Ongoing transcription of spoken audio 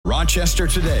Rochester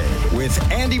Today with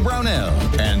Andy Brownell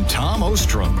and Tom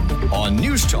Ostrom on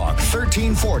News Talk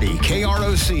 1340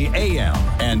 KROC AM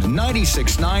and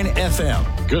 96.9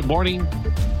 FM. Good morning.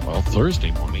 Well,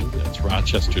 Thursday morning. It's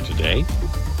Rochester Today.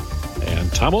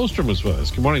 And Tom Ostrom is with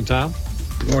us. Good morning, Tom.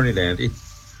 Good morning, Andy.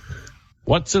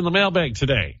 What's in the mailbag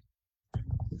today?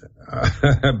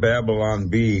 Babylon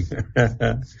Bee.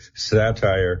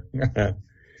 Satire.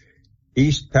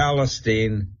 East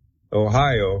Palestine,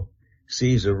 Ohio,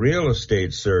 sees a real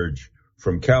estate surge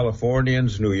from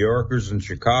Californians, New Yorkers, and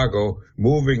Chicago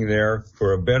moving there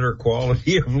for a better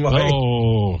quality of life.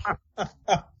 Oh.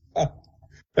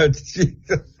 And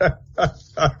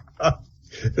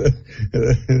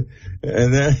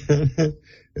then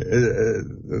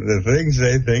the things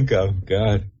they think of,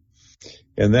 God.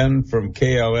 And then from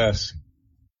KLS,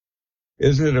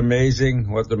 isn't it amazing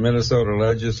what the Minnesota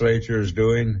legislature is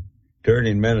doing?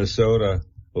 Turning Minnesota,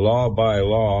 law by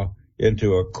law,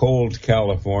 into a cold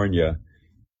California.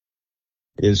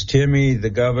 Is Timmy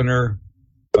the governor,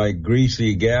 like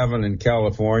Greasy Gavin in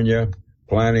California,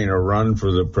 planning a run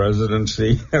for the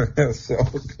presidency?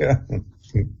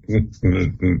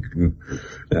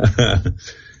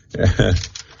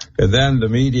 And then the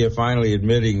media finally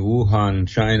admitting Wuhan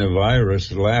China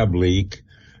virus lab leak.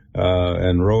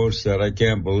 And Rose said, I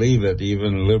can't believe it.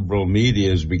 Even liberal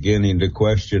media is beginning to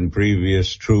question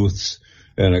previous truths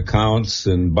and accounts,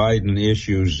 and Biden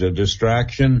issues a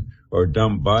distraction or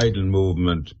dump Biden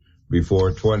movement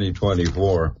before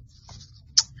 2024.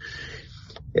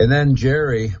 And then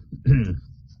Jerry,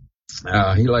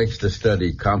 he likes to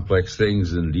study complex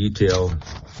things in detail,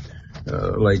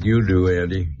 like you do,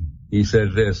 Andy. He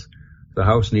said this: the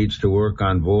House needs to work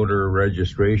on voter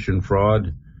registration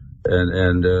fraud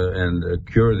and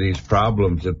cure these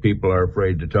problems that people are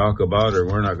afraid to talk about, or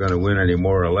we're not going to win any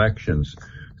more elections.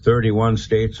 31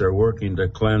 states are working to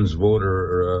cleanse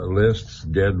voter lists,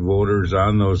 dead voters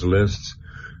on those lists.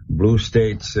 Blue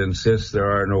states insist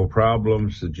there are no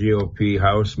problems. The GOP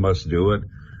House must do it.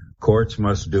 Courts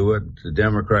must do it. The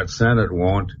Democrat Senate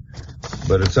won't.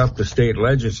 But it's up to state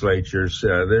legislatures.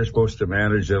 They're supposed to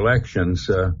manage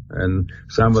elections, and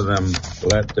some of them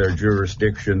let their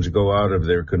jurisdictions go out of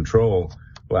their control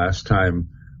last time.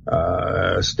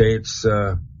 States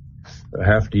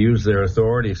have to use their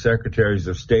authority. Secretaries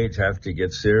of state have to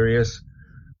get serious.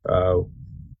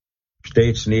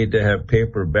 States need to have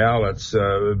paper ballots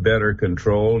better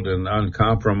controlled and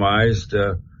uncompromised.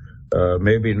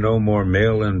 Maybe no more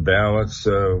mail-in ballots,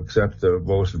 except the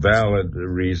most valid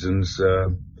reasons.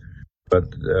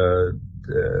 But the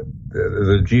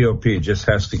GOP just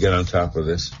has to get on top of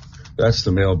this. That's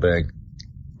the mailbag.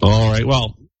 All right.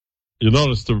 Well, you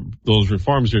notice those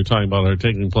reforms you're talking about are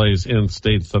taking place in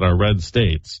states that are red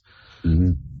states.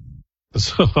 Mm-hmm.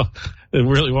 So it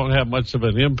really won't have much of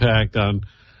an impact on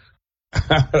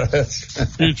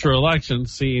future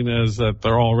elections, seeing as that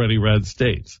they're already red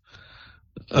states.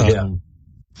 And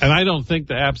I don't think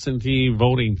the absentee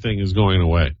voting thing is going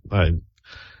away.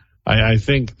 I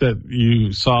think that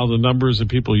you saw the numbers of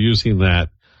people using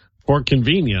that for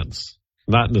convenience,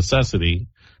 not necessity.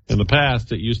 In the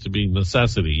past, it used to be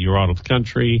necessity. You're out of the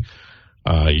country,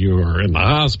 you were in the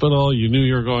hospital, you knew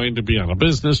you were going to be on a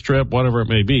business trip, whatever it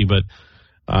may be. But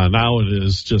now it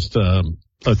is just a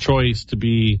choice to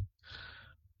be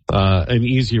an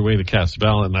easier way to cast a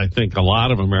ballot. And I think a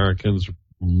lot of Americans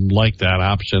like that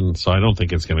option, so I don't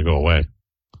think it's going to go away.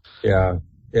 Yeah.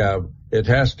 It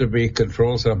has to be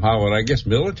controlled somehow, and I guess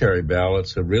military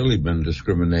ballots have really been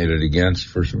discriminated against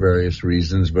for various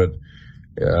reasons, but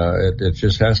it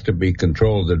just has to be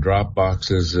controlled. The drop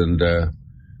boxes and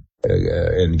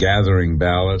gathering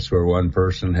ballots where one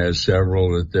person has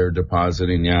several that they're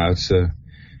depositing. Yeah, it's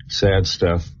sad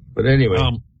stuff. But anyway.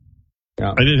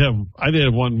 I did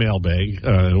have one mailbag.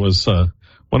 It was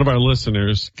one of our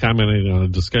listeners commenting on a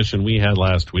discussion we had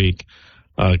last week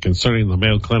concerning the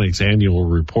Mayo Clinic's annual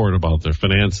report about their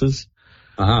finances.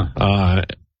 And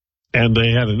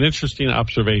they had an interesting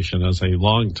observation as a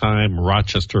longtime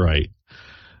Rochesterite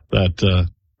that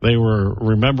they were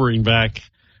remembering back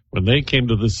when they came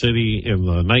to the city in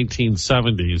the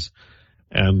 1970s,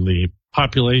 and the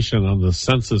population on the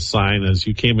census sign as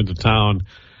you came into town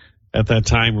at that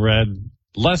time read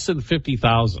less than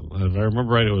 50,000. If I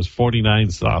remember right, it was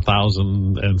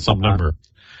 49,000 and some number.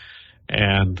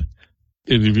 And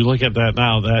if you look at that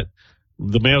now, that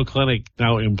the Mayo Clinic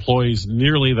now employs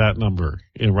nearly that number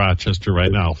in Rochester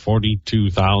right now,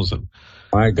 42,000.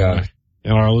 My God.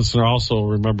 And our listener also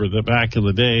remembered that back in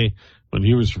the day when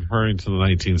he was referring to the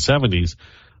 1970s,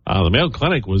 the Mayo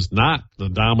Clinic was not the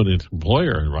dominant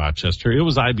employer in Rochester. It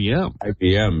was IBM.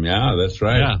 IBM, yeah, that's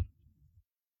right. Yeah.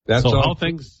 That's so all. how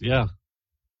things, yeah.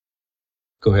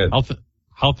 Go ahead.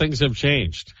 How things have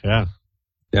changed. Yeah.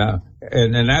 Yeah.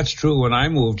 And that's true. When I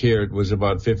moved here, it was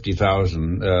about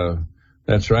 50,000.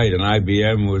 That's right. And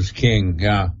IBM was king.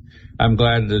 Yeah. I'm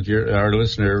glad that our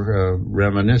listener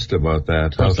reminisced about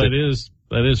that. Of course,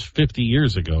 that is 50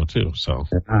 years ago, too. So.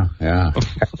 Yeah.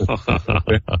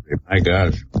 My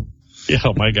gosh.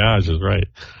 Yeah, my gosh is right.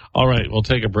 All right, we'll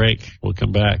take a break. We'll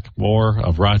come back. More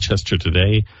of Rochester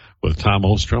Today with Tom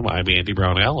Ostrom. I'm Andy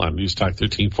Brownell on News Talk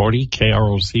 1340,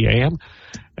 KROC AM,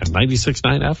 and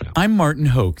 96.9 FM. I'm Martin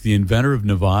Hoke, the inventor of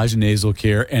Navage Nasal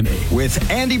Care, and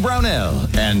with Andy Brownell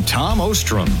and Tom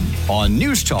Ostrom on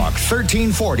News Talk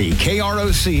 1340,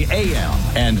 KROC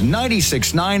AM, and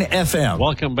 96.9 FM.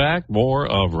 Welcome back. More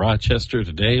of Rochester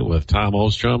Today with Tom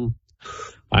Ostrom.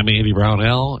 I'm Andy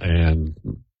Brownell, and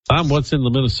Tom, what's in the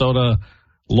Minnesota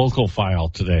local file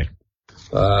today?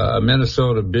 A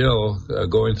Minnesota bill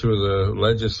going through the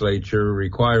legislature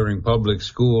requiring public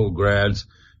school grads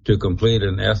to complete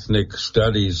an ethnic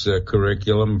studies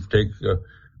curriculum. Take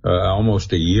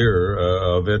almost a year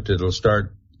of it. It'll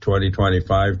start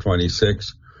 2025,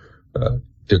 26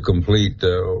 to complete.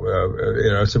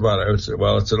 It's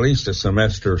at least a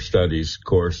semester studies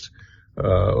course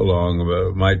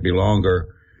long. Might be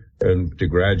longer. And to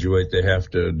graduate, they have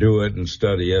to do it and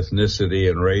study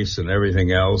ethnicity and race and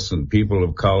everything else and people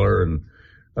of color and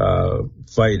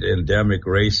fight endemic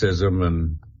racism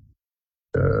and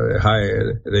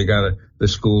the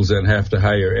schools then have to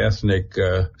hire ethnic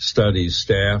studies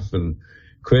staff. And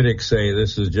critics say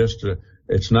this is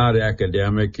it's not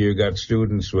academic. You got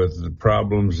students with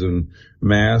problems in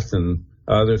math and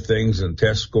other things and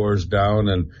test scores down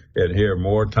and here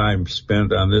more time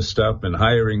spent on this stuff and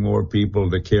hiring more people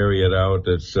to carry it out.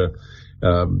 It's the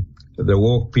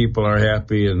woke people are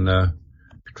happy and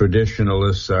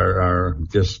traditionalists are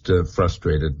just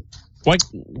frustrated. Why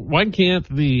can't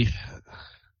this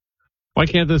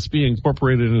be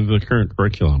incorporated into the current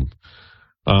curriculum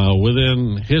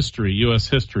within history, U.S.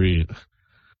 history?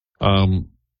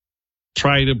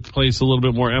 Try to place a little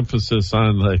bit more emphasis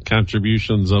on the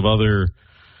contributions of other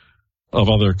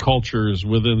cultures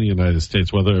within the United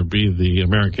States, whether it be the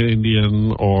American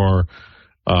Indian or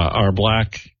our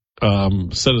black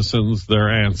citizens, their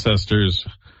ancestors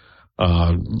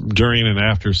during and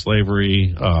after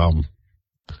slavery.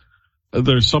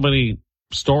 There's so many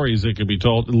stories that could be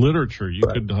told. Literature, you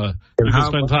could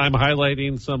spend time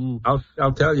highlighting some.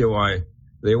 I'll tell you why.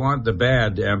 They want the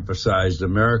bad emphasized.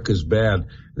 America's bad.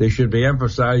 They should be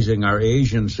emphasizing our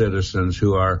Asian citizens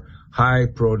who are high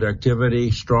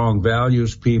productivity, strong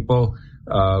values people,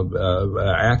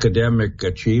 academic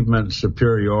achievement,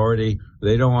 superiority.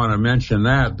 They don't want to mention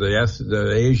that.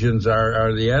 The Asians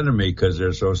are the enemy because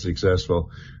they're so successful.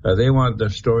 They want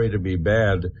the story to be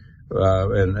bad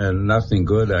and nothing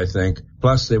good, I think.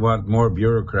 Plus, they want more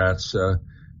bureaucrats to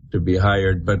be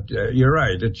hired. But you're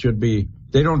right. It should be.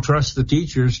 They don't trust the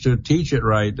teachers to teach it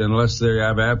right unless they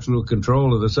have absolute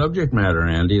control of the subject matter,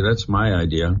 Andy. That's my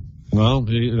idea. Well,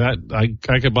 I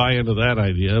could buy into that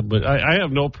idea, but I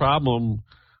have no problem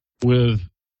with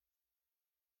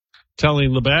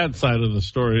telling the bad side of the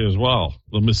story as well.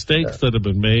 The mistakes that have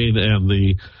been made and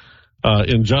the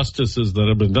injustices that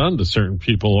have been done to certain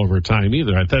people over time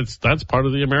either. That's part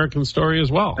of the American story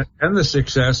as well. And the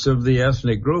success of the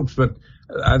ethnic groups, but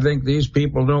I think these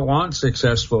people don't want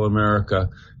successful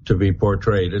America to be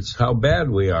portrayed. It's how bad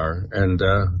we are. And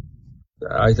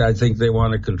I think they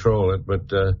want to control it, but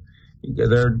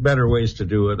there are better ways to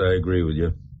do it. I agree with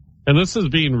you. And this is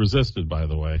being resisted, by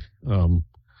the way.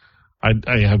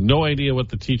 I have no idea what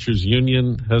the teachers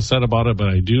union has said about it, but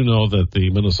I do know that the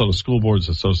Minnesota School Boards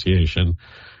Association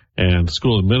and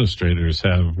school administrators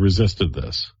have resisted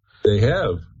this. They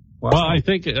have? Wow. Well, I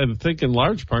think in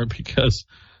large part because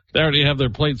they already have their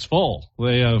plates full.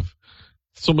 They have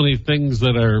so many things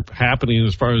that are happening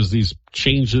as far as these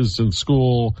changes in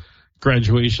school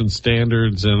graduation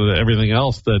standards and everything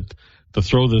else that to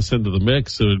throw this into the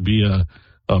mix, it would be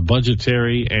a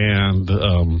budgetary and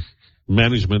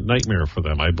management nightmare for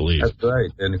them, I believe. That's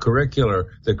right. And the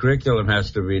curriculum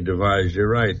has to be devised. You're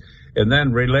right. And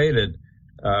then related,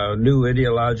 new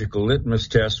ideological litmus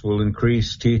tests will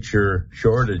increase teacher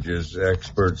shortages,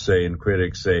 experts say and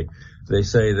critics say. They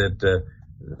say that,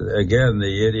 again,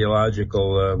 the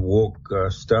ideological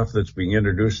woke stuff that's being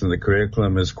introduced in the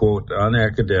curriculum is, quote,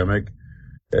 unacademic,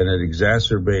 and it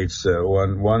exacerbates,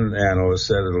 one analyst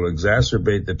said it'll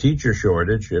exacerbate the teacher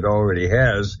shortage. It already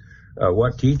has.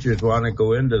 What teachers want to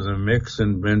go into the mix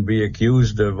and be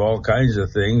accused of all kinds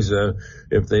of things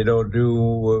if they don't do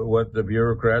what the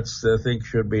bureaucrats think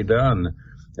should be done.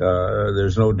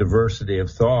 There's no diversity of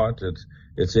thought.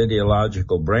 It's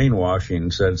ideological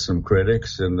brainwashing, said some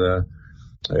critics, and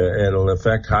It'll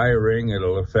affect hiring.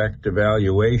 It'll affect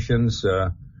evaluations.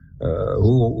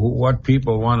 What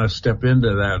people want to step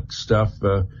into that stuff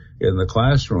in the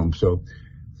classroom. So,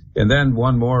 and then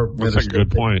one more. That's a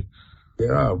good point.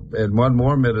 Yeah, and one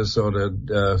more Minnesota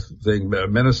thing.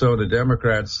 Minnesota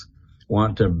Democrats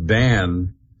want to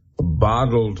ban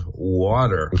bottled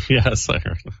water. Yes, I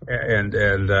heard.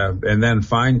 And then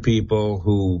fine people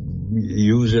who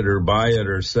use it or buy it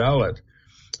or sell it.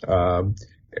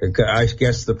 I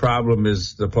guess the problem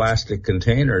is the plastic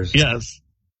containers. Yes.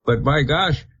 But my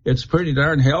gosh, it's pretty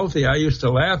darn healthy. I used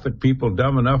to laugh at people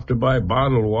dumb enough to buy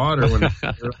bottled water when they're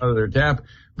out of their tap.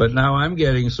 But now I'm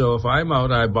getting, so if I'm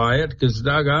out, I buy it because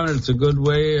doggone it, it's a good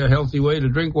way, a healthy way to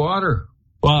drink water.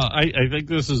 Well, I think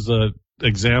this is an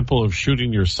example of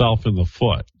shooting yourself in the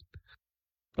foot.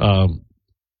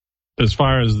 As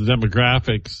far as the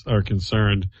demographics are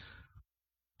concerned,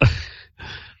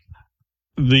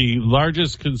 the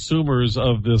largest consumers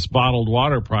of this bottled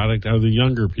water product are the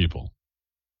younger people.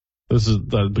 This has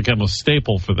become a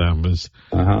staple for them.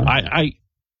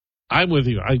 I'm with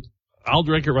you. I'll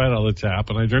drink it right out of the tap,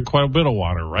 and I drink quite a bit of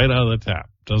water right out of the tap.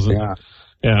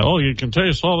 Yeah. Oh, you can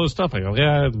taste all this stuff. I go,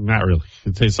 yeah, not really.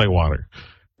 It tastes like water.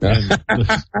 And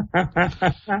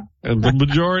the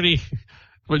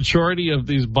majority of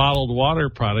these bottled water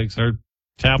products are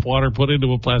tap water put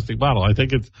into a plastic bottle.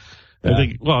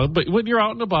 But when you're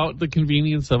out and about, the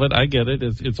convenience of it, I get it.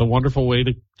 It's a wonderful way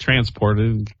to transport it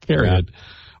and carry it.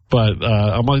 But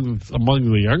among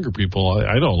the younger people,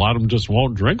 I know a lot of them just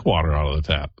won't drink water out of the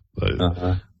tap.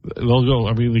 They'll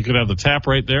go, you could have the tap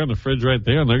right there and the fridge right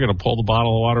there, and they're going to pull the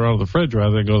bottle of water out of the fridge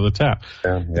rather than go to the tap.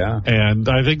 Yeah. And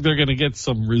I think they're going to get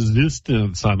some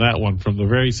resistance on that one from the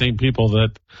very same people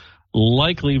that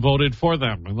likely voted for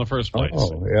them in the first place.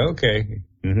 Oh, okay.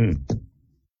 Mm-hmm. Do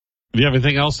you have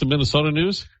anything else in Minnesota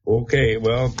news? Okay,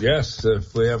 well, yes,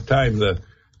 if we have time,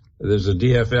 there's a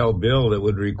DFL bill that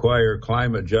would require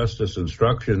climate justice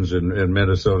instructions in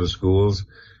Minnesota schools.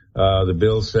 The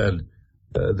bill said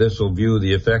this will view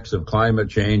the effects of climate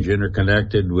change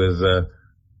interconnected with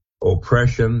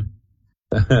oppression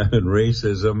and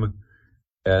racism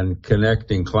and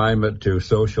connecting climate to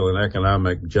social and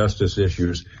economic justice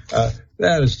issues.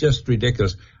 That is just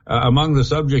ridiculous. Among the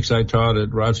subjects I taught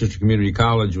at Rochester Community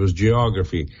College was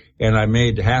geography, and I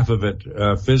made half of it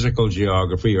physical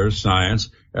geography, earth science,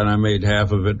 and I made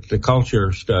half of it the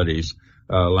culture studies,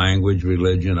 language,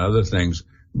 religion, other things.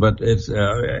 But it's,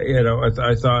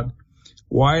 I thought,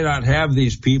 why not have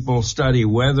these people study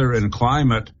weather and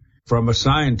climate from a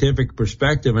scientific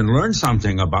perspective and learn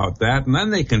something about that, and then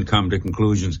they can come to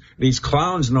conclusions. These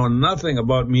clowns know nothing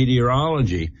about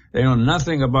meteorology. They know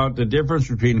nothing about the difference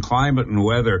between climate and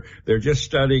weather. They're just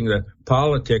studying the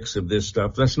politics of this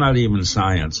stuff. That's not even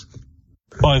science.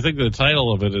 Well, I think the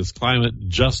title of it is Climate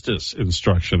Justice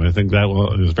Instruction. I think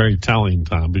that is very telling,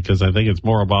 Tom, because I think it's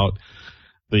more about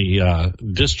the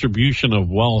distribution of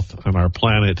wealth on our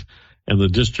planet and the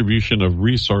distribution of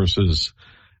resources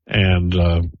and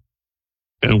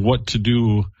what to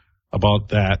do about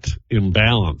that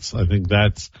imbalance. I think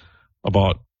that's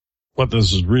about what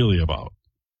this is really about.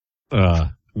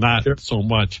 Not so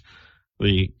much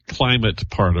the climate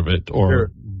part of it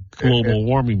or global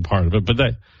warming part of it, but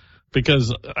that,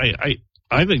 because I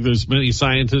think there's many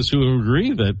scientists who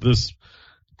agree that this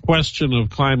question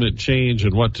of climate change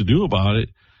and what to do about it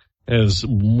has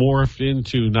morphed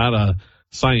into not a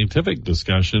scientific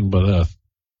discussion, but a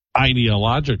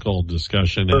ideological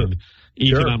discussion and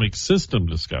economic system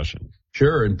discussion.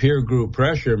 Sure, and peer group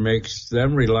pressure makes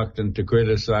them reluctant to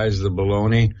criticize the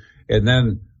baloney. And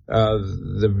then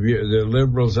the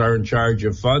liberals are in charge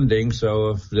of funding, so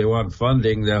if they want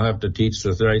funding, they'll have to teach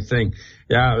the right thing.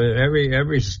 Yeah,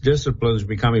 every discipline is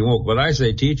becoming woke. But I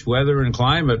say teach weather and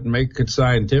climate and make it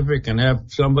scientific and have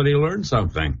somebody learn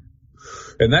something.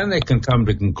 And then they can come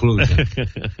to conclusions.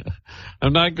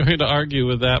 I'm not going to argue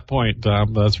with that point,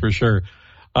 Tom, that's for sure.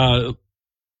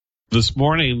 This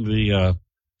morning,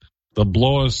 the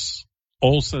Blois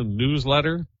Olson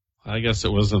newsletter, I guess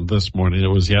it wasn't this morning, it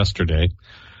was yesterday.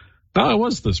 No, it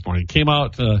was this morning. Came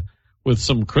out with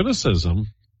some criticism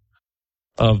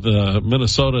of the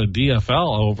Minnesota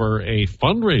DFL over a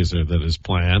fundraiser that is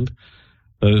planned,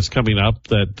 that is coming up,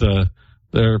 that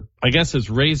I guess it's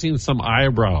raising some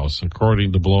eyebrows,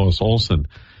 according to Blois Olson.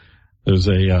 There's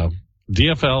a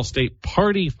DFL state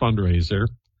party fundraiser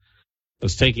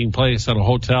that's taking place at a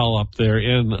hotel up there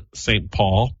in St.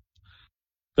 Paul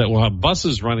that will have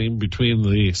buses running between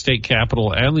the state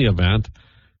capitol and the event.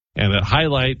 And it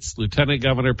highlights Lieutenant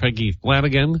Governor Peggy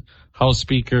Flanagan, House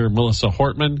Speaker Melissa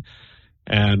Hortman,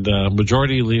 and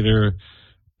Majority Leader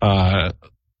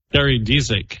Terry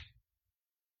Dzieck.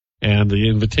 And the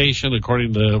invitation,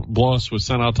 according to Bloss, was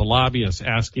sent out to lobbyists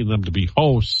asking them to be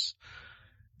hosts.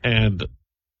 And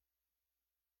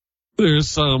there's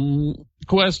some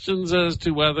questions as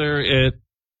to whether it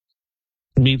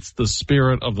meets the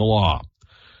spirit of the law.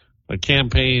 The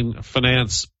Campaign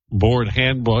Finance Board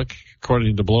Handbook,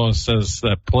 according to Bloss, says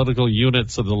that political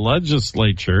units of the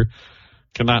legislature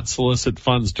cannot solicit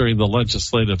funds during the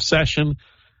legislative session,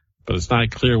 but it's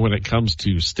not clear when it comes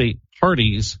to state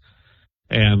parties.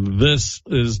 And this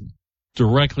is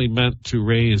directly meant to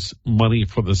raise money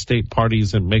for the state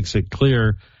parties and makes it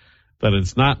clear that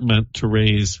it's not meant to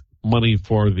raise money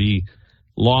for the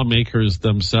lawmakers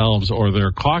themselves or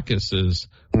their caucuses,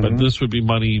 but this would be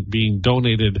money being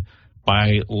donated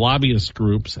by lobbyist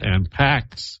groups and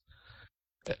PACs,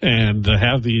 and to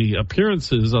have the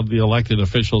appearances of the elected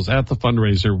officials at the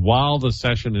fundraiser while the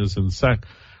session is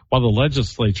while the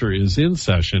legislature is in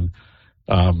session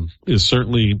is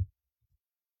certainly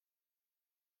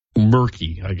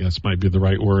murky, I guess might be the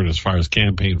right word as far as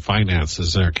campaign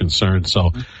finances are concerned.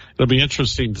 So it'll be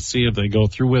interesting to see if they go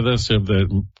through with this, if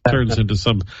it turns into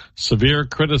some severe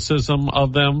criticism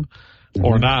of them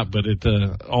or not. But it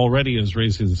already is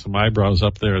raising some eyebrows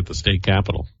up there at the state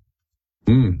capitol.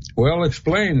 Well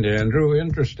explained, Andrew.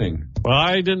 Interesting. Well,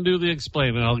 I didn't do the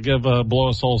explaining. I'll give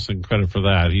Bloss Olson credit for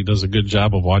that. He does a good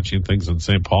job of watching things in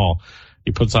St. Paul.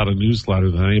 He puts out a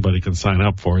newsletter that anybody can sign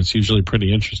up for. It's usually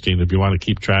pretty interesting if you want to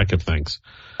keep track of things.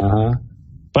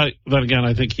 But then again,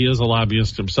 I think he is a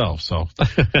lobbyist himself. So,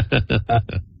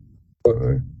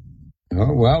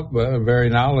 well, very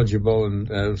knowledgeable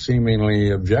and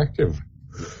seemingly objective.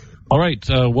 All right,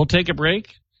 we'll take a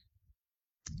break.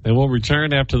 And we'll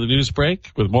return after the news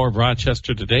break with more of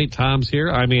Rochester Today. Tom's here.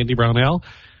 I'm Andy Brownell.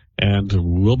 And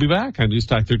we'll be back on News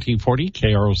Talk 1340,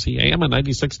 KROC AM and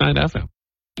 96.9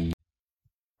 FM.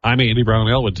 I'm Andy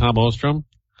Brownell with Tom Ostrom.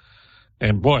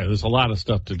 And boy, there's a lot of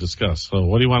stuff to discuss. So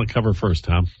what do you want to cover first,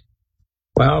 Tom?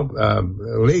 Well,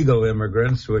 legal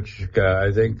immigrants, which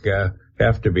I think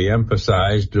have to be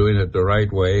emphasized, doing it the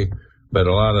right way. But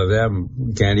a lot of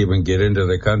them can't even get into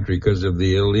the country because of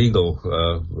the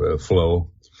illegal flow.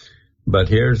 But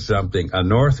here's something. A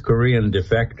North Korean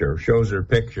defector, shows her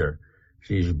picture.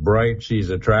 She's bright, she's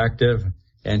attractive,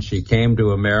 and she came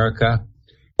to America,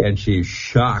 and she's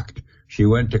shocked. She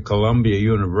went to Columbia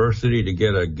University to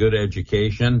get a good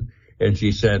education, and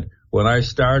she said, when I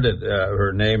started,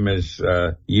 her name is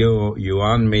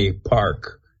Yeonmi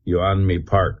Park,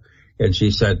 and she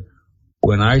said,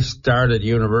 when I started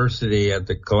university at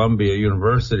the Columbia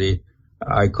University,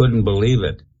 I couldn't believe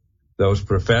it. Those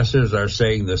professors are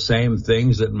saying the same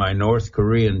things that my North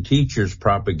Korean teachers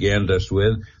propaganded us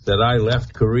with, that I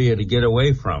left Korea to get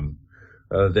away from.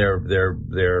 I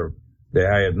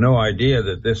had no idea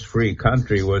that this free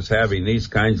country was having these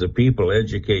kinds of people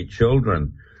educate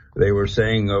children. They were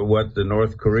saying what the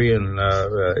North Korean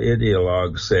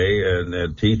ideologues say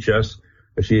and teach us.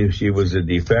 She was a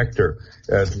defector.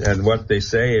 And what they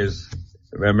say is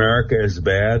America is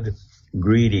bad.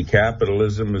 Greedy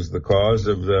capitalism is the cause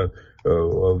of the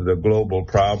global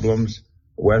problems.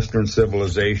 Western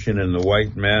civilization and the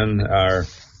white men are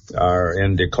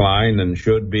in decline and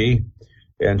should be.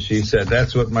 And she said,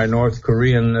 that's what my North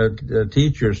Korean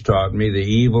teachers taught me, the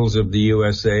evils of the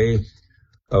USA,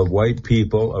 of white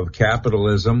people, of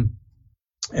capitalism.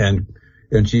 And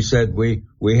she said, we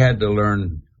had to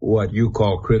learn what you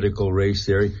call critical race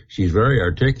theory. She's very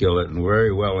articulate and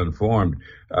very well informed.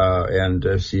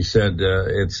 And she said,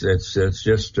 it's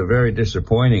just very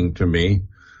disappointing to me,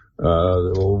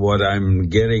 what I'm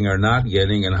getting or not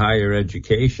getting in higher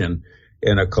education.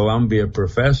 And a Columbia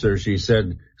professor, she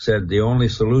said the only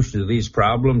solution to these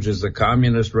problems is the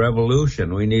communist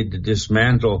revolution. We need to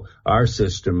dismantle our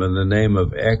system in the name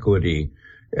of equity.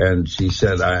 And she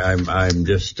said, I'm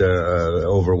just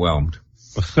overwhelmed.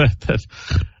 That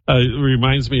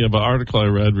reminds me of an article I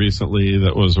read recently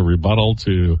that was a rebuttal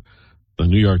to the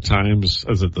New York Times.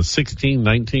 Is it the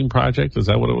 1619 Project? Is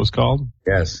that what it was called?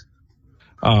 Yes.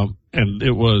 And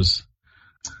it was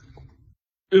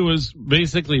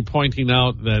basically pointing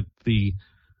out that the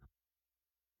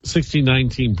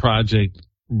 1619 Project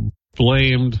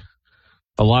blamed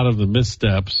a lot of the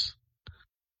missteps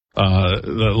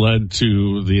that led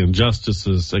to the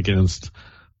injustices against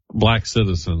black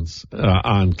citizens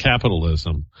on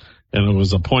capitalism. And it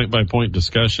was a point-by-point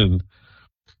discussion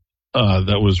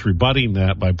that was rebutting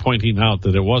that by pointing out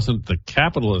that it wasn't the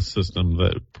capitalist system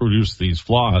that produced these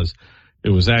flaws. It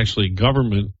was actually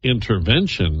government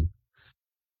intervention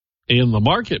in the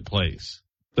marketplace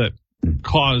that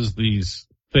caused these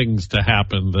things to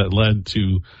happen that led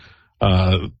to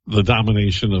the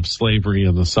domination of slavery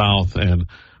in the South and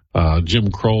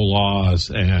Jim Crow laws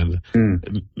and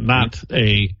not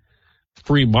a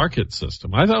free market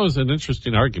system. I thought it was an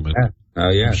interesting argument.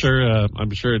 Yeah. I'm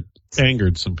sure it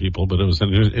angered some people, but it was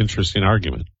an interesting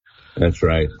argument. That's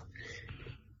right.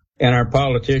 And our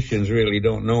politicians really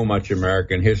don't know much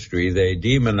American history. They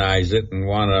demonize it and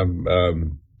want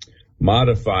to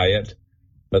modify it,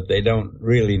 but they don't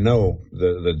really know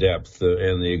the depth.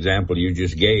 And the example you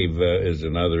just gave is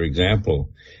another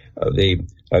example.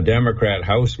 A Democrat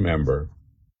House member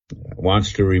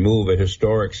wants to remove a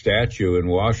historic statue in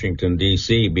Washington,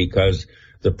 D.C. because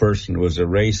the person was a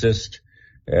racist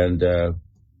and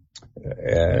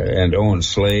owned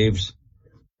slaves.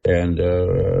 And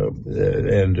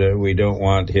we don't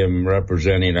want him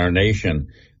representing our nation.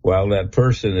 Well, that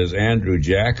person is Andrew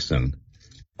Jackson,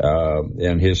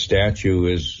 and his statue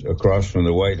is across from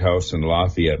the White House in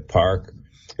Lafayette Park,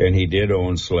 and he did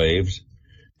own slaves,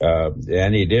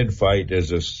 and he did fight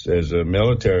as a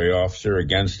military officer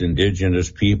against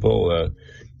indigenous people.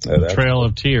 The Trail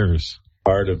of Tears.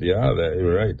 Part of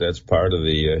right. That's part of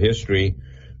the history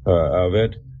of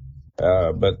it,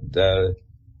 but.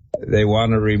 They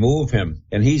want to remove him.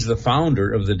 And he's the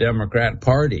founder of the Democrat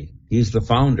Party. He's the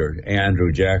founder,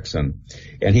 Andrew Jackson.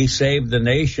 And he saved the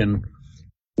nation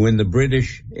when the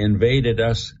British invaded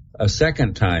us a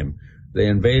second time. They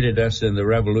invaded us in the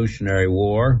Revolutionary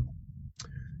War,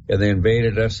 and they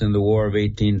invaded us in the War of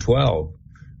 1812.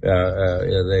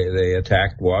 They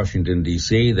attacked Washington,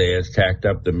 D.C. They attacked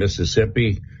up the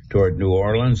Mississippi toward New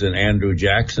Orleans, and Andrew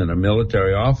Jackson, a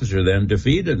military officer, then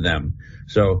defeated them.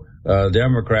 So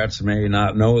Democrats may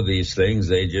not know these things.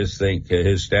 They just think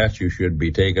his statue should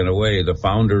be taken away, the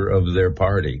founder of their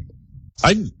party.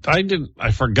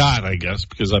 I forgot, I guess,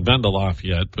 because I've been to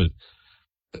Lafayette, but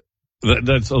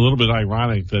that's a little bit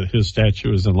ironic that his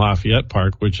statue is in Lafayette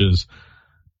Park, which is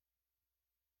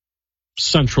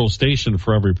central station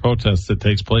for every protest that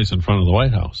takes place in front of the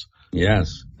White House.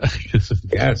 Yes.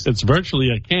 Yes. It's virtually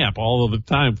a camp all of the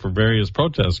time for various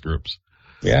protest groups.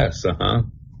 Yes.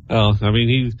 Well, I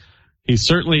mean, he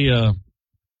certainly,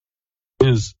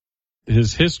 his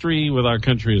history with our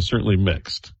country is certainly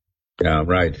mixed. Yeah,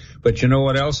 right. But you know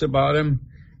what else about him?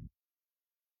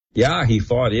 Yeah, he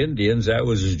fought Indians. That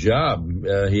was his job.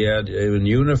 He had in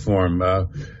uniform,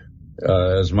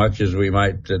 as much as we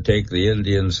might take the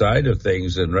Indian side of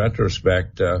things in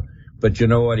retrospect. But you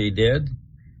know what he did?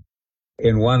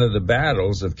 In one of the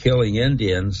battles of killing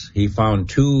Indians, he found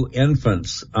 2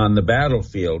 infants on the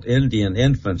battlefield, Indian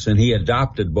infants, and he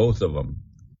adopted both of them.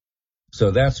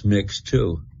 So that's mixed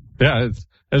too. Yeah,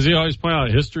 as you always point out,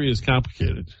 history is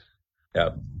complicated. Yeah.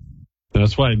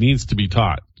 That's why it needs to be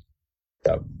taught.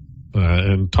 Yeah.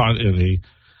 And taught in a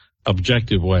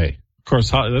objective way. Of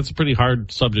course, that's a pretty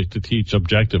hard subject to teach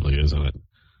objectively, isn't it?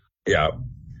 Yeah.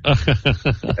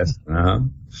 Yes.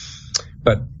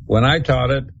 But when I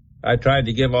taught it, I tried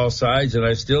to give all sides, and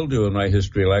I still do in my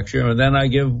history lecture, and then I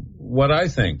give what I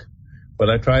think.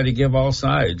 But I try to give all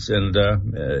sides, and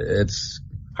it's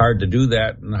hard to do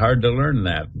that and hard to learn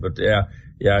that. But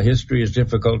yeah, history is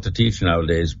difficult to teach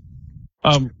nowadays.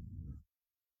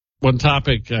 One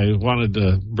topic I wanted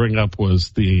to bring up was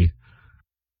the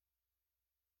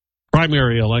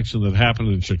primary election that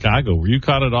happened in Chicago. Were you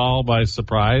caught at all by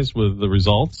surprise with the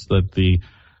results that the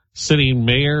sitting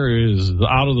mayor is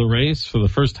out of the race for the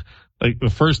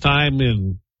first time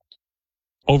in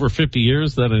over 50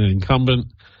 years that an incumbent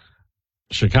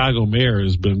Chicago mayor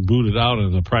has been booted out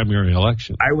in a primary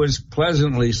election? I was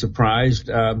pleasantly surprised.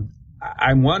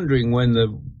 I'm wondering when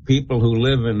the people who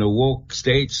live in the woke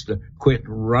states to quit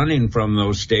running from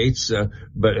those states,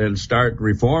 and start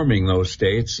reforming those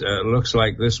states. Looks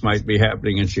like this might be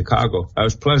happening in Chicago. I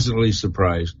was pleasantly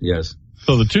surprised. Yes.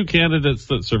 So the 2 candidates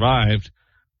that survived,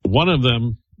 one of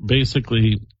them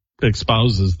basically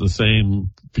espouses the same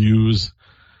views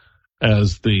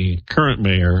as the current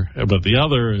mayor, but the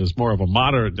other is more of a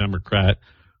moderate Democrat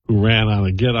who ran on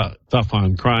a get tough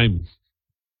on crime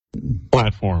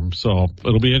platform. So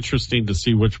it'll be interesting to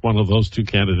see which one of those 2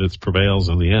 candidates prevails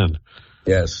in the end.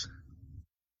 Yes.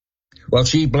 Well,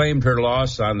 she blamed her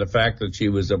loss on the fact that she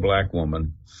was a black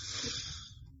woman.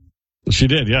 She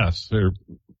did, yes.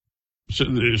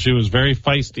 She was very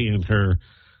feisty in her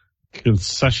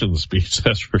concession speech,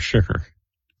 that's for sure.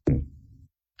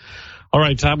 All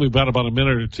right, Tom, we've got about a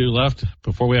minute or 2 left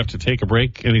before we have to take a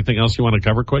break. Anything else you want to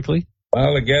cover quickly?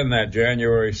 Well, again, that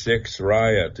January 6th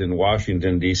riot in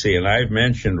Washington, D.C., and I've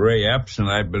mentioned Ray Epps, and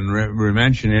I've been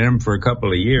mentioning him for a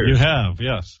couple of years. You have,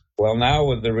 yes. Well, now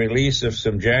with the release of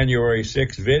some January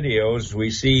 6th videos, we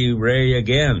see Ray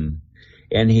again.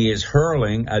 and he is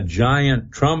hurling a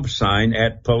giant Trump sign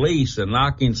at police and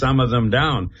knocking some of them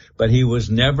down. But he was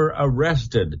never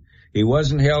arrested. He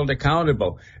wasn't held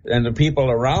accountable. And the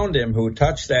people around him who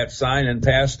touched that sign and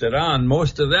passed it on,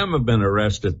 most of them have been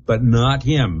arrested, but not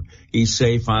him. He's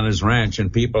safe on his ranch.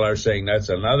 And people are saying that's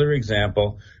another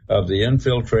example of the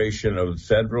infiltration of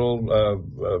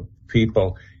federal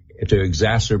people to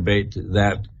exacerbate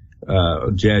that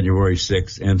January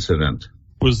 6th incident.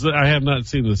 I have not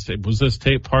seen this tape. Was this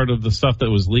tape part of the stuff that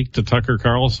was leaked to Tucker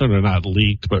Carlson, or not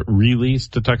leaked, but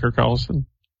released to Tucker Carlson?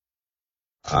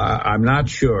 I'm not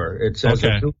sure. It says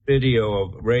a new video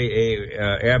of Ray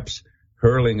Epps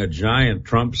hurling a giant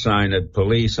Trump sign at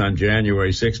police on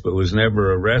January 6th, but was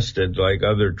never arrested like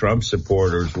other Trump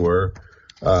supporters were.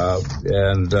 Let's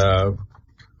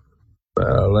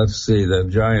see, the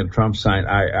giant Trump sign.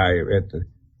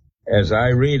 As I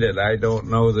read it, I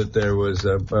don't know that there was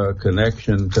a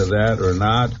connection to that or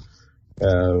not.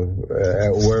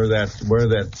 Where that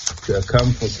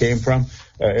came from.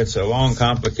 It's a long,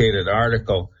 complicated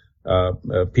article.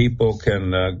 People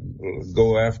can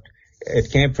go after.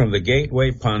 It came from the Gateway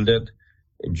Pundit.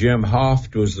 Jim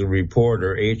Hoft was the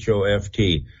reporter,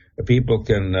 H-O-F-T. People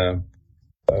can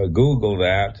Google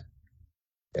that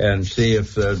and see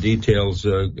if the details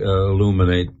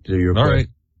illuminate your question. All right.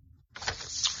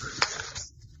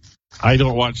 I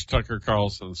don't watch Tucker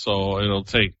Carlson, so it'll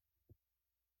take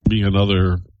me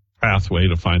another pathway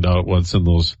to find out what's in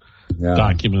those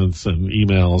documents and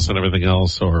emails and everything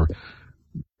else, or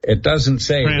it doesn't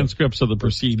say transcripts of the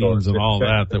proceedings and all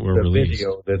that were released.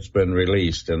 Video that's been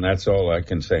released, and that's all I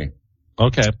can say.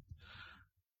 Okay.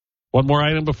 One more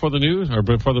item before the news, or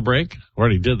before the break? We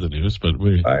already did the news, but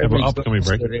we have an upcoming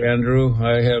break. Andrew,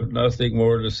 I have nothing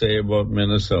more to say about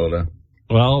Minnesota.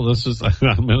 Well, this is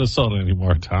not Minnesota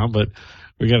anymore, Tom, but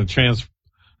we got to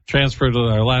transfer to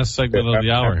our last segment of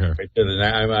the hour here.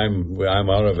 I'm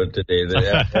out of it today.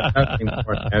 Nothing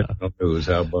more national news.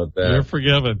 How about that? You're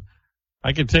forgiven.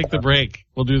 I can take the break.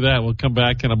 We'll do that. We'll come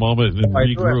back in a moment and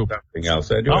regroup. Something else.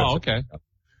 I do. Oh, okay.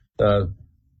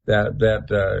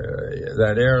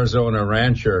 That Arizona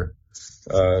rancher,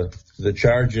 the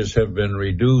charges have been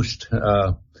reduced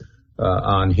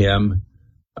on him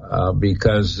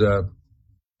because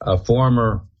a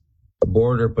former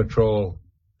Border Patrol.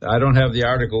 I don't have the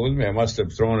article with me. I must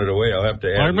have thrown it away. I'll have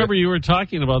to add I remember you were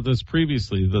talking about this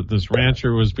previously, that this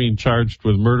rancher was being charged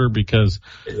with murder because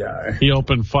he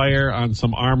opened fire on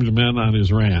some armed men on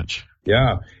his ranch.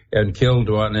 Yeah, and killed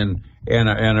one. And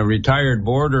a retired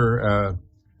border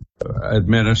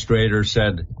administrator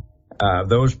said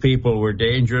those people were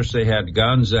dangerous. They had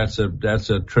guns. That's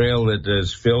a trail that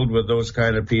is filled with those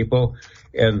kind of people.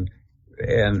 And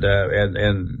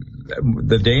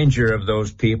the danger of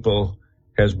those people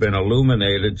has been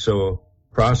illuminated, so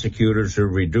prosecutors have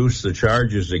reduced the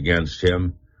charges against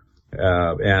him,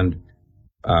 and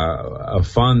a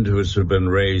fund has been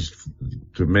raised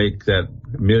to make that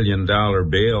 $1 million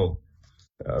bail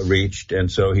reached,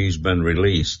 and so he's been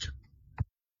released.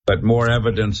 But more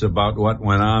evidence about what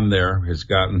went on there has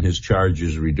gotten his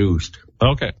charges reduced.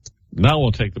 Okay, now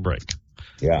we'll take the break.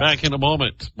 Yeah. Back in a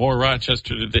moment. More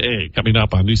Rochester Today coming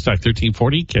up on Newstalk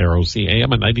 1340, KROC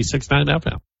AM and 96.9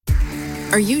 FM.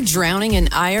 Are you drowning in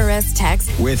IRS tax?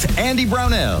 With Andy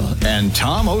Brownell and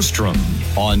Tom Ostrom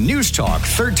on News Talk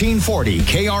 1340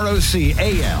 KROC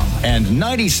AM and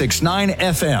 96.9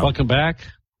 FM. Welcome back.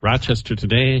 Rochester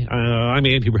Today. I'm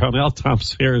Andy Brownell.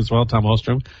 Tom's here as well, Tom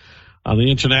Ostrom. On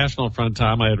the international front,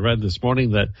 Tom, I had read this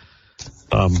morning that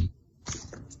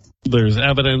there's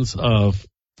evidence of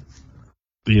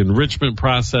the enrichment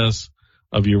process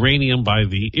of uranium by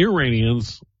the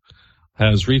Iranians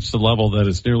has reached a level that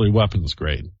is nearly weapons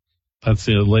grade. That's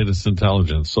the latest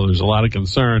intelligence. So there's a lot of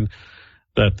concern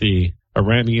that the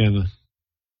Iranian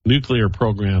nuclear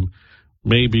program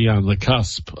may be on the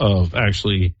cusp of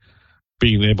actually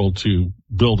being able to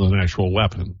build an actual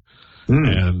weapon.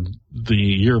 And the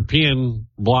European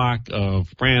bloc of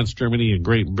France, Germany, and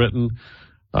Great Britain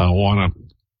want to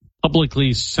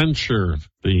publicly censure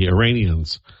the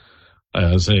Iranians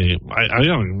as I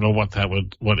don't even know what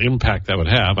impact that would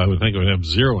have. I would think it would have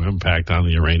zero impact on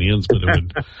the Iranians, but it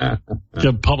would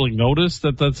give public notice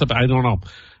I don't know.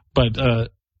 But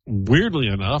weirdly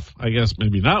enough, I guess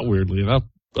maybe not weirdly enough,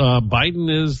 Biden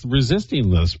is resisting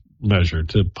this measure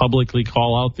to publicly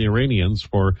call out the Iranians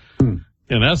for, in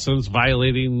essence,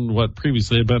 violating what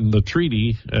previously had been the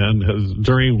treaty and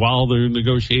while the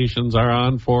negotiations are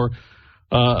on for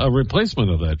a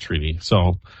replacement of that treaty.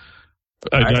 So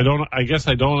I guess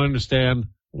I don't understand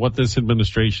what this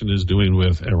administration is doing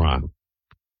with Iran.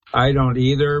 I don't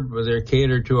either, but they're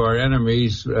catered to our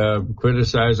enemies,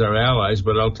 criticize our allies,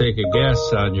 but I'll take a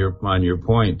guess on your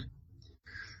point.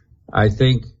 I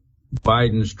think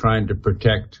Biden's trying to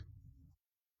protect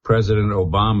President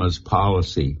Obama's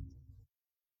policy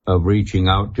of reaching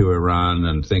out to Iran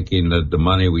and thinking that the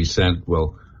money we sent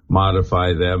will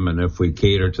modify them, and if we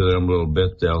cater to them a little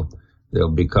bit, they'll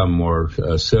become more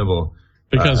civil.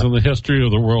 Because in the history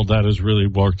of the world, that has really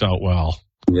worked out well.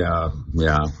 Yeah.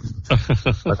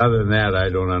 But other than that, I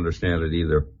don't understand it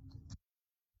either.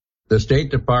 The State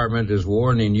Department is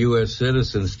warning U.S.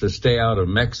 citizens to stay out of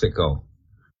Mexico.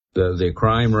 The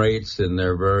crime rates in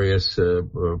their various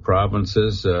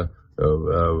provinces,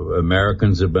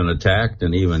 Americans have been attacked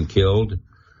and even killed.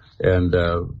 And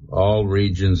all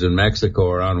regions in Mexico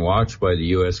are on watch by the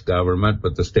U.S. government,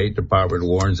 but the State Department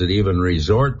warns that even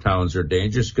resort towns are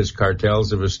dangerous because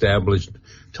cartels have established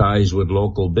ties with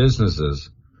local businesses.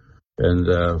 And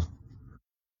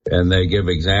they give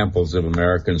examples of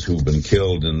Americans who've been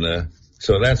killed. And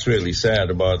so that's really sad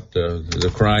about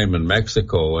the crime in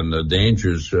Mexico and the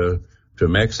dangers to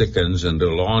Mexicans and to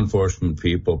law enforcement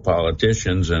people,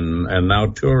 politicians, and now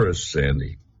tourists,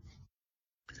 Sandy.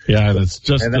 Yeah, that's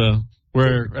just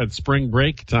we're at spring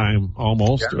break time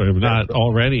almost, yeah, if not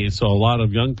already. So a lot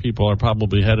of young people are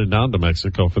probably headed down to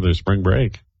Mexico for their spring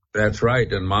break. That's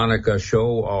right. And Monica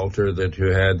Showalter, who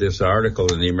had this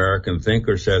article in the American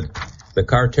Thinker, said the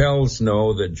cartels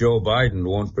know that Joe Biden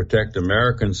won't protect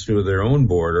Americans through their own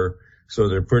border, so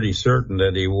they're pretty certain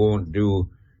that he won't do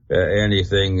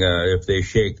anything if they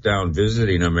shake down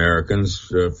visiting Americans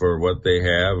for what they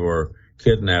have, or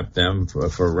kidnap them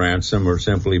for ransom, or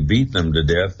simply beat them to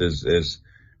death,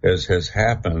 as has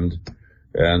happened.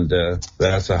 And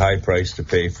that's a high price to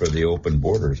pay for the open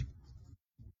borders.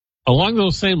 Along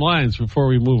those same lines, before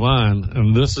we move on,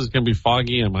 and this is going to be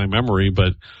foggy in my memory,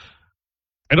 but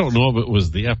I don't know if it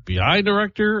was the FBI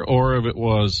director or if it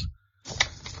was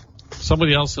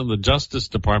somebody else in the Justice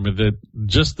Department that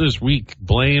just this week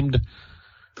blamed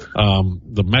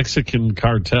the Mexican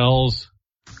cartels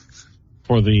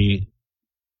for the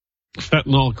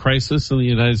fentanyl crisis in the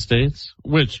United States,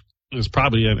 which is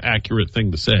probably an accurate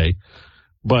thing to say.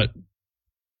 But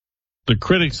the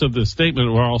critics of this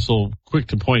statement were also quick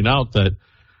to point out that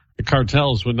the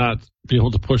cartels would not be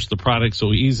able to push the product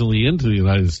so easily into the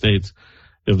United States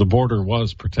if the border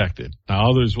was protected. Now,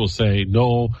 others will say,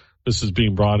 no, this is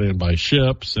being brought in by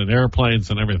ships and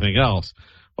airplanes and everything else.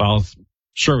 Well,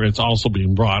 sure, it's also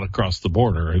being brought across the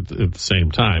border at the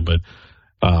same time. But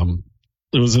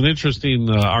it was an interesting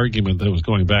argument that was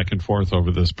going back and forth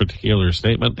over this particular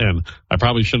statement, and I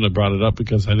probably shouldn't have brought it up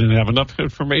because I didn't have enough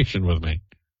information with me.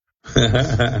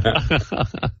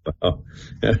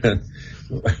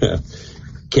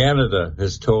 Canada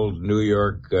has told New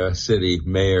York City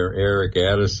Mayor Eric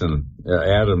Adams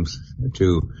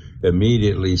to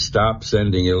immediately stop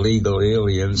sending illegal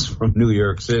aliens from New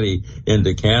York City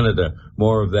into Canada.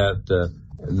 More of that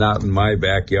not in my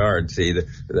backyard. See,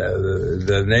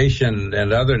 the nation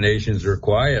and other nations were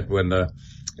quiet when the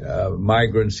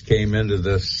migrants came into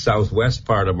the southwest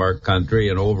part of our country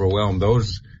and overwhelmed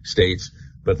those states.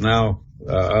 But now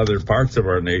other parts of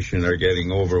our nation are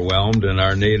getting overwhelmed, and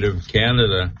our native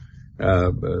Canada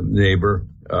neighbor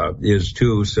is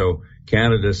too. So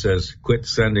Canada says, quit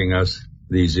sending us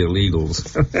these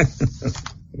illegals.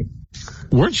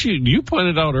 Weren't you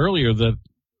pointed out earlier that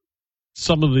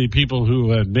some of the people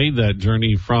who had made that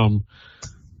journey from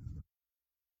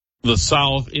the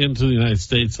South into the United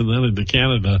States and then into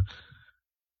Canada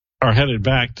are headed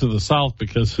back to the South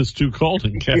because it's too cold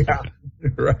in Canada.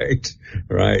 Yeah,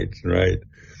 right.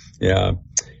 Yeah.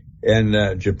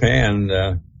 And Japan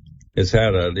has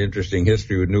had an interesting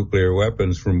history with nuclear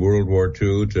weapons from World War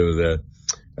II to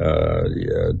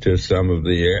to some of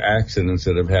the accidents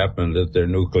that have happened at their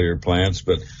nuclear plants.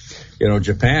 But,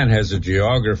 Japan has a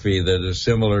geography that is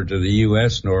similar to the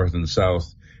U.S. North and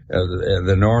South.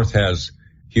 The North has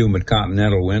humid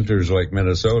continental winters like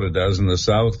Minnesota does, and the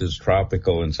South is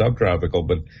tropical and subtropical,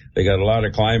 but they got a lot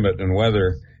of climate and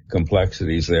weather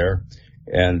complexities there.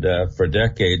 And for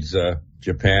decades,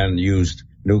 Japan used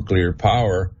nuclear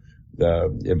power,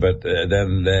 but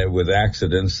then with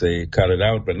accidents, they cut it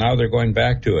out. But now they're going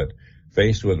back to it.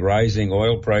 Faced with rising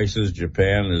oil prices,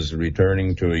 Japan is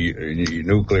returning to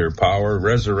nuclear power,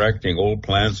 resurrecting old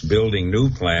plants, building new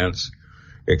plants,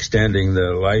 extending the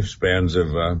lifespans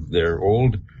of their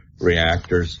old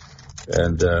reactors.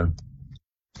 And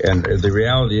the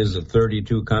reality is that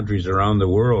 32 countries around the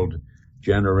world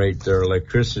generate their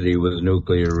electricity with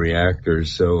nuclear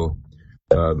reactors. So,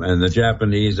 and the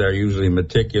Japanese are usually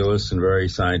meticulous and very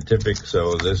scientific,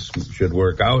 so this should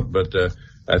work out. But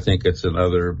I think it's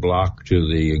another block to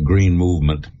the green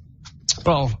movement.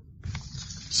 Well,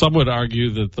 some would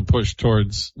argue that the push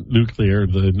towards nuclear,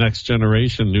 the next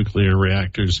generation nuclear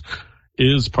reactors,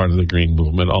 is part of the green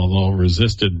movement, although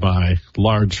resisted by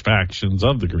large factions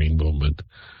of the green movement.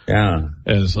 Yeah,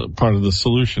 as part of the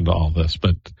solution to all this.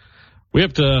 But we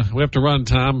have to run,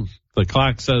 Tom. The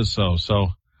clock says so. So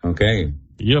okay.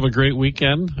 You have a great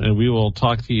weekend, and we will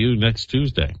talk to you next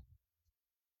Tuesday.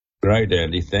 Right,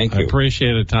 Andy. Thank you. I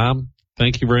appreciate it, Tom.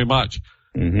 Thank you very much.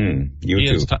 Mm-hmm.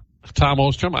 You too. Tom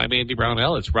Ostrom. I'm Andy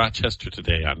Brownell. It's Rochester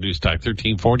Today on News Talk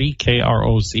 1340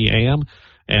 KROC AM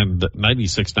and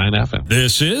 96.9 FM.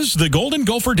 This is the Golden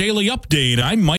Gopher Daily Update. I'm Mike.